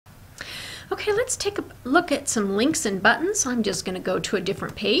Okay, let's take a look at some links and buttons. I'm just going to go to a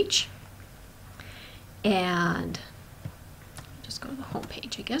different page and just go to the home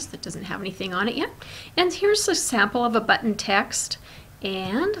page, I guess, that doesn't have anything on it yet. And here's a sample of a button text.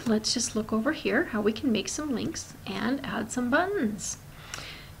 And let's just look over here how we can make some links and add some buttons.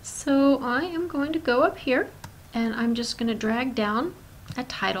 So I am going to go up here and I'm just going to drag down a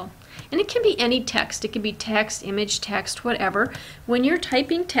title. And it can be any text. It can be text, image, text, whatever. When you're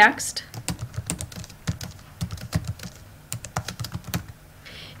typing text,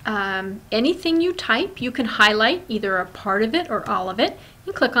 anything you type, you can highlight either a part of it or all of it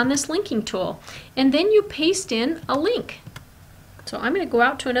and click on this linking tool. And then you paste in a link. So I'm going to go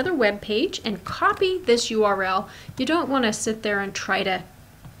out to another web page and copy this URL. You don't want to sit there and try to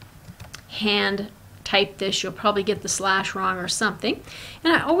hand type this. You'll probably get the slash wrong or something.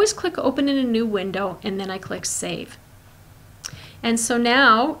 And I always click open in a new window and then I click save. And so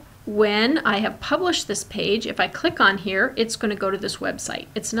now when I have published this page, if I click on here, it's going to go to this website.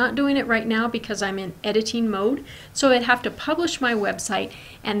 It's not doing it right now because I'm in editing mode, so I'd have to publish my website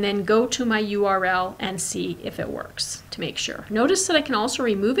and then go to my URL and see if it works to make sure. Notice that I can also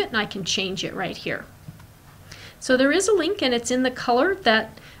remove it and I can change it right here. So there is a link and it's in the color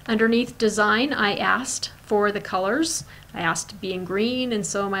that underneath design I asked for the colors. I asked to be in green, and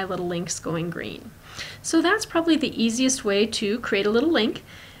so my little link's going green. So that's probably the easiest way to create a little link.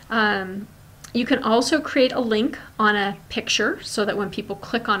 You can also create a link on a picture so that when people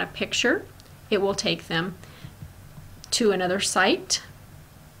click on a picture, it will take them to another site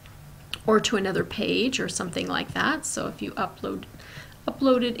or to another page or something like that. So if you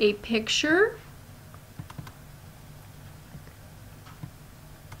uploaded a picture,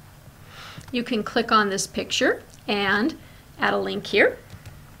 you can click on this picture and add a link here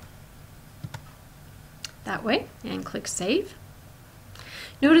that way and click save.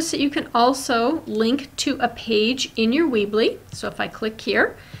 Notice that you can also link to a page in your Weebly. So if I click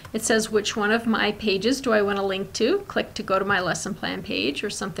here, it says which one of my pages do I want to link to. Click to go to my lesson plan page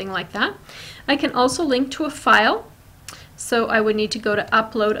or something like that. I can also link to a file. So I would need to go to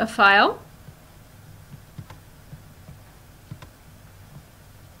upload a file.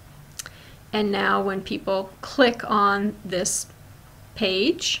 And now when people click on this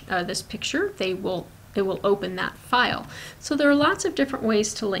page, this picture, it will open that file. So there are lots of different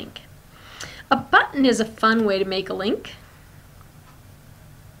ways to link. A button is a fun way to make a link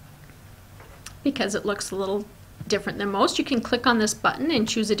because it looks a little different than most. You can click on this button and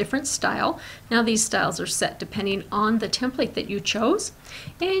choose a different style. Now these styles are set depending on the template that you chose,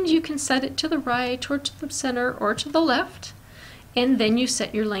 and you can set it to the right or to the center or to the left, and then you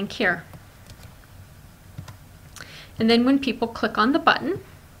set your link here. And then when people click on the button,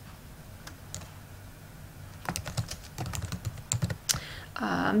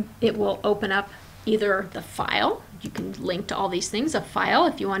 it will open up either the file. You can link to all these things. A file,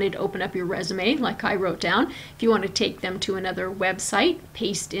 if you wanted to open up your resume like I wrote down. If you want to take them to another website,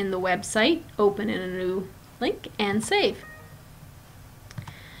 paste in the website, open in a new link, and save.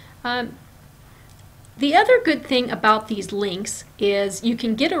 The other good thing about these links is you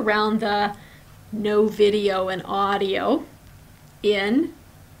can get around the no video and audio in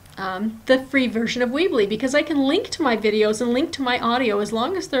the free version of Weebly, because I can link to my videos and link to my audio as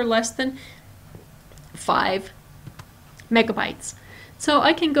long as they're less than 5 megabytes. So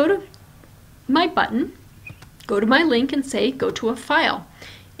I can go to my button, go to my link and say go to a file.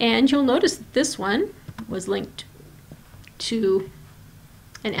 And you'll notice that this one was linked to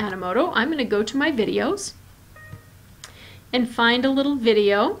an Animoto. I'm going to go to my videos and find a little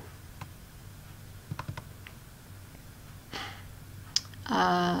video.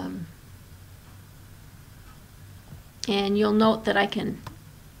 And you'll note that I can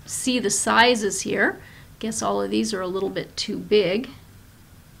see the sizes here. Guess all of these are a little bit too big.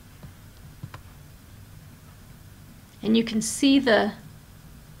 And you can see the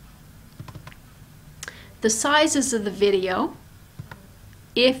sizes of the video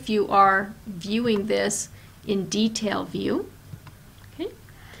if you are viewing this in detail view. Okay,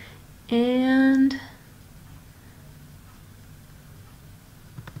 and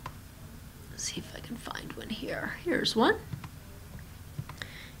see if I can find one here. Here's one.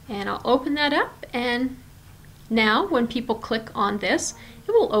 And I'll open that up, and now when people click on this,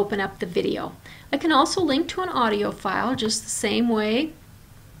 it will open up the video. I can also link to an audio file just the same way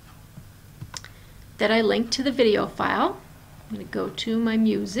that I link to the video file. I'm going to go to my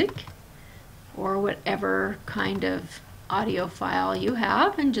music or whatever kind of audio file you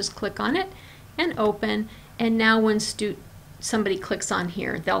have and just click on it and open. And now when somebody clicks on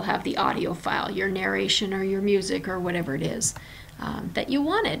here, they'll have the audio file, your narration or your music or whatever it is. that you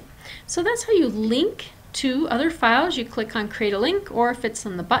wanted. So that's how you link to other files. You click on create a link, or if it's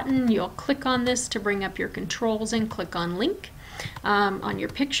on the button, you'll click on this to bring up your controls and click on link. On your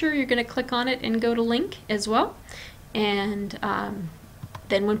picture, you're going to click on it and go to link as well. And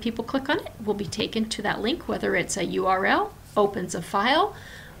then when people click on it, we'll be taken to that link, whether it's a URL, opens a file,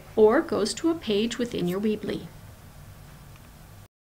 or goes to a page within your Weebly.